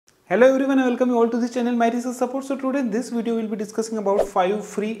Hello everyone and welcome you all to this channel, my research support. So today in this video we'll be discussing about 5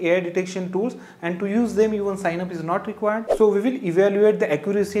 free AI detection tools, and to use them even sign up is not required. So we will evaluate the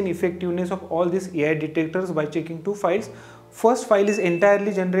accuracy and effectiveness of all these AI detectors by checking two files. First file is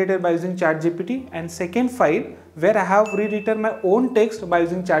entirely generated by using ChatGPT, and second file where I have rewritten my own text by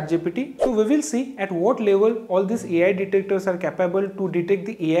using ChatGPT. So we will see at what level all these AI detectors are capable to detect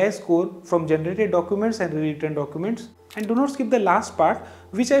the AI score from generated documents and rewritten documents. And do not skip the last part,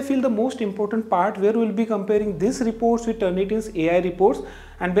 which I feel the most important part, where we will be comparing these reports with Turnitin's AI reports,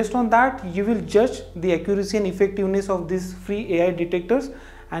 and based on that you will judge the accuracy and effectiveness of these free AI detectors,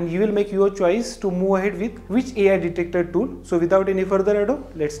 and you will make your choice to move ahead with which AI detector tool. So without any further ado,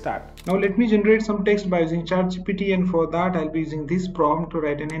 let's start. Now let me generate some text by using ChatGPT, and for that I'll be using this prompt to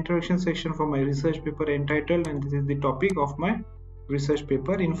write an introduction section for my research paper entitled, and this is the topic of my research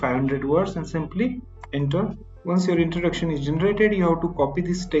paper, in 500 words, and simply enter. Once your introduction is generated, you have to copy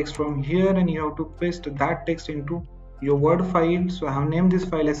this text from here and you have to paste that text into your Word file. So I have named this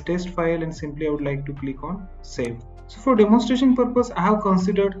file as test file, and simply I would like to click on save. So for demonstration purpose, I have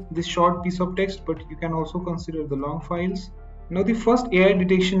considered this short piece of text, but you can also consider the long files. Now the first AI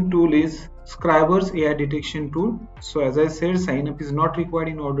detection tool is SCISPACE AI detection tool. So as I said, sign up is not required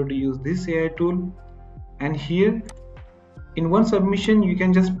in order to use this AI tool. And here in one submission you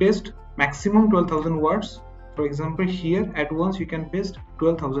can just paste maximum 12,000 words. For example, here at once you can paste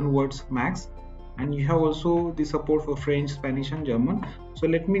 12,000 words max, and you have also the support for French, Spanish and German. So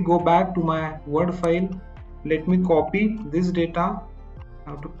let me go back to my Word file. Let me copy this data. I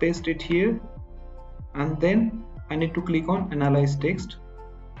have to paste it here, and then I need to click on analyze text.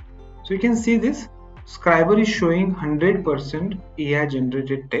 So you can see this SCISPACE is showing 100% AI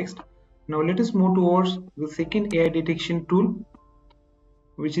generated text. Now let us move towards the second AI detection tool,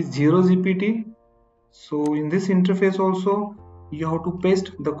 which is ZaroGPT. So in this interface also you have to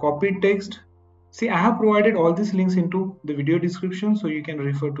paste the copied text. See, I have provided all these links into the video description, so you can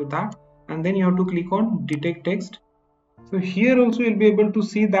refer to that, and then you have to click on detect text. So here also you'll be able to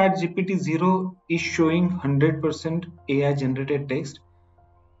see that GPT-0 is showing 100% AI generated text.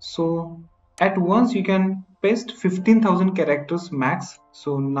 So at once you can paste 15,000 characters max.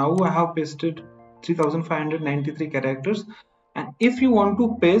 So now I have pasted 3,593 characters, and if you want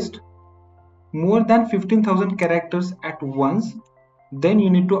to paste more than 15,000 characters at once, then you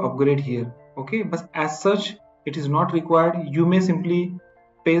need to upgrade here. Okay, but as such it is not required. You may simply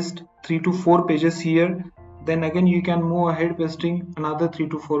paste 3 to 4 pages here, then again you can move ahead pasting another 3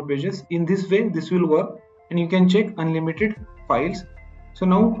 to 4 pages. In this way this will work, and you can check unlimited files. So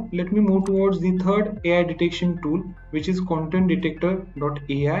now let me move towards the third AI detection tool, which is content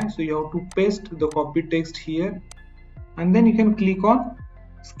detector.ai. So you have to paste the copied text here, and then you can click on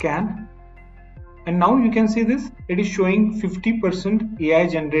scan, and now you can see this, it is showing 50% AI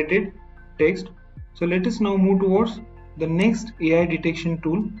generated text. So let us now move towards the next AI detection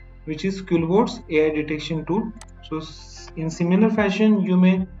tool, which is QuillBot's AI detection tool. So in similar fashion you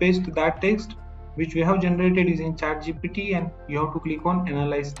may paste that text which we have generated using ChatGPT, and you have to click on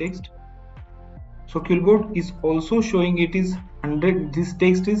analyze text. So QuillBot is also showing it is 100, this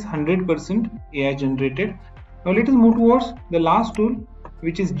text is 100% AI generated. Now let us move towards the last tool,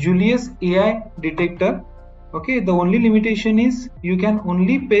 which is Julius AI Detector. Okay, the only limitation is you can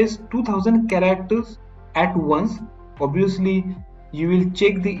only paste 2,000 characters at once. Obviously you will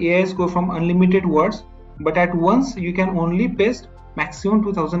check the AI score from unlimited words, but at once you can only paste maximum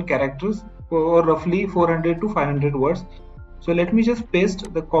 2,000 characters, or roughly 400 to 500 words. So let me just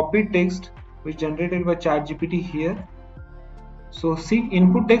paste the copied text which generated by ChatGPT here. So see,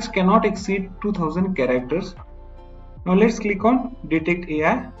 input text cannot exceed 2,000 characters. Now let's click on detect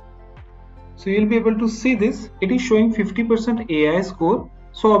AI. So you'll be able to see this, it is showing 50% AI score.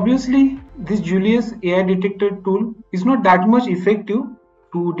 So obviously this Julius AI detector tool is not that much effective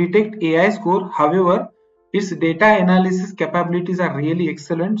to detect AI score. However, its data analysis capabilities are really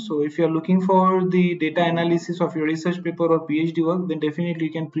excellent. So if you are looking for the data analysis of your research paper or PhD work, then definitely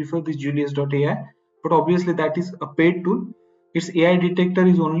you can prefer this Julius.ai. But obviously that is a paid tool. Its AI detector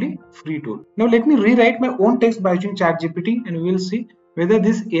is only free tool. Now let me rewrite my own text by using ChatGPT, and we will see whether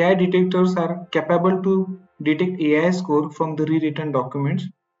these AI detectors are capable to detect AI score from the rewritten documents.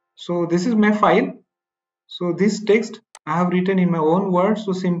 So this is my file. So this text I have written in my own words.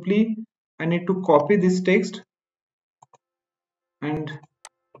 So simply I need to copy this text, and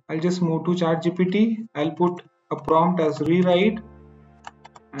I'll just move to ChatGPT. I'll put a prompt as rewrite,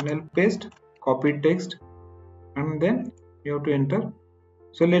 and I'll paste copied text, and then you have to enter.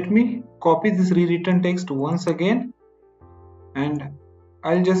 So let me copy this rewritten text once again, and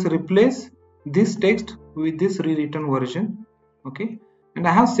I'll just replace this text with this rewritten version. Okay, and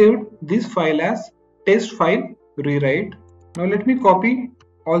I have saved this file as test file rewrite. Now let me copy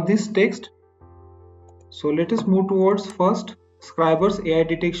all this text. So let us move towards first Scriber's AI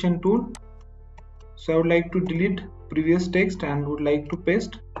detection tool. So I would like to delete previous text and would like to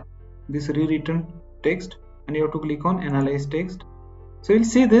paste this rewritten text, and you have to click on analyze text. So you'll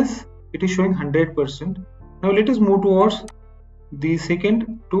see this, it is showing 100%. Now let us move towards the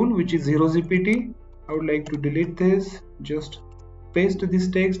second tool, which is ZaroGPT. I would like to delete this, just paste this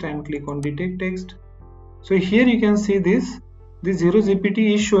text and click on detect text. So here you can see this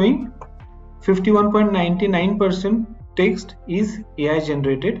ZaroGPT is showing 51.99% text is AI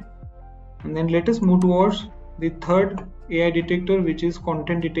generated. And then let us move towards the third AI detector, which is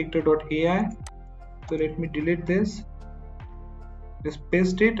content detector.ai. So let me delete this, just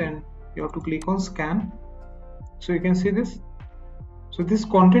paste it, and you have to click on scan. So you can see this. So this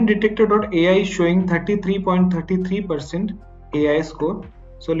content detector.ai is showing 33.33% AI score.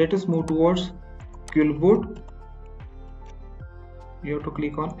 So let us move towards Quillbot. You have to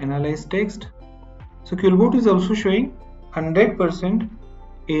click on analyze text. So Quillbot is also showing 100%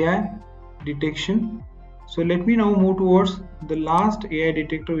 AI detection. So let me now move towards the last AI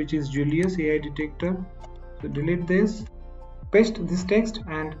detector, which is Julius AI detector. So delete this, paste this text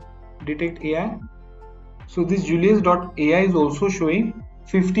and detect AI. So this Julius.ai is also showing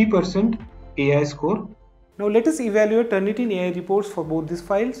 50% AI score. Now let us evaluate Turnitin AI reports for both these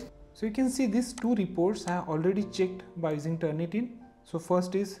files. So you can see these two reports I have already checked by using Turnitin. So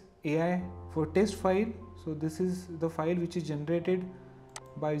first is AI for test file. So this is the file which is generated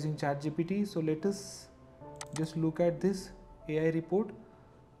by using ChatGPT. So let us just look at this AI report.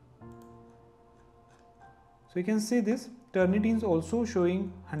 So you can see this Turnitin is also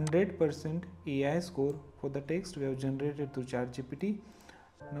showing 100% AI score for the text we have generated through ChatGPT.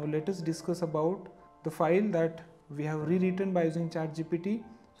 Now let us discuss about the file that we have rewritten by using ChatGPT.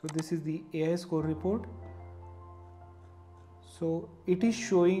 So this is the AI score report. So it is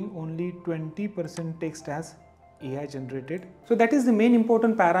showing only 20% text as AI generated. So that is the main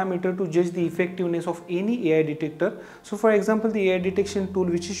important parameter to judge the effectiveness of any AI detector. So for example, the AI detection tool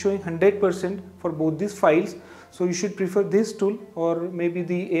which is showing 100% for both these files, so you should prefer this tool, or maybe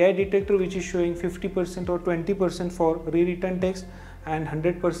the AI detector which is showing 50% or 20% for rewritten text and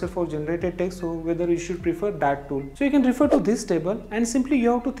 100% for generated text. So whether you should prefer that tool. So you can refer to this table, and simply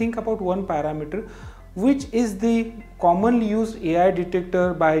you have to think about one parameter, which is the commonly used AI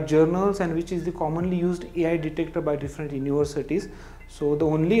detector by journals and which is the commonly used AI detector by different universities. So the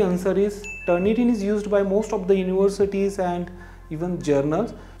only answer is Turnitin is used by most of the universities and even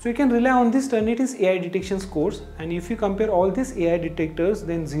journals. So you can rely on this Turnitin's AI detection scores, and if you compare all these AI detectors,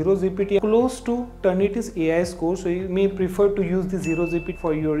 then ZaroGPT close to Turnitin's AI score. So you may prefer to use the ZaroGPT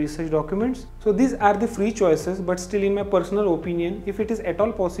for your research documents. So these are the free choices, but still in my personal opinion, if it is at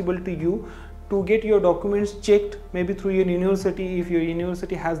all possible to you to get your documents checked maybe through your university, if your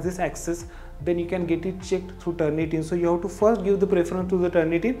university has this access, then you can get it checked through Turnitin. So you have to first give the preference to the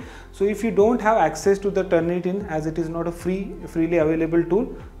Turnitin. So if you don't have access to the Turnitin, as it is not a freely available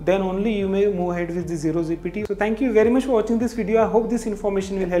tool, then only you may move ahead with the ZaroGPT. So thank you very much for watching this video. I hope this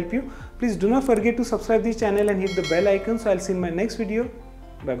information will help you. Please do not forget to subscribe this channel and hit the bell icon. So I'll see you in my next video.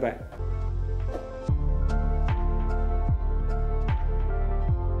 Bye bye.